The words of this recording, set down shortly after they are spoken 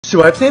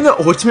So I planned the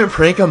ultimate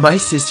prank on my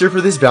sister for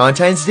this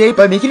Valentine's Day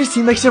by making it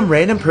seem like some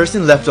random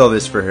person left all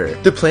this for her.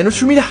 The plan was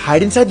for me to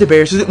hide inside the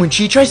bear so that when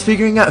she tries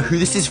figuring out who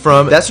this is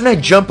from, that's when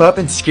I jump up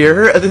and scare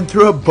her and then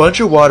throw a bunch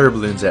of water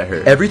balloons at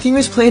her. Everything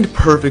was planned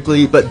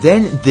perfectly, but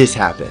then this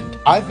happened.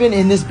 I've been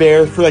in this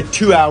bear for like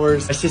 2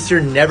 hours. My sister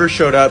never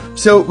showed up.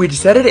 So we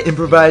decided to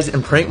improvise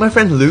and prank my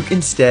friend Luke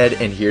instead,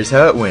 and here's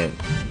how it went.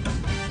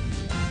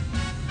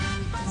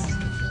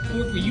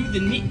 More for you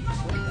than me.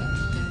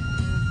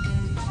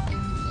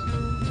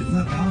 It's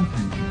not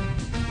Valentine.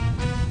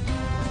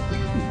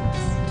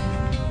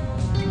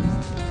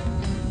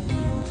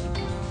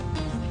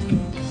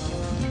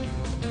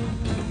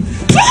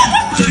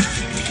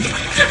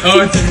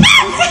 Oh, it's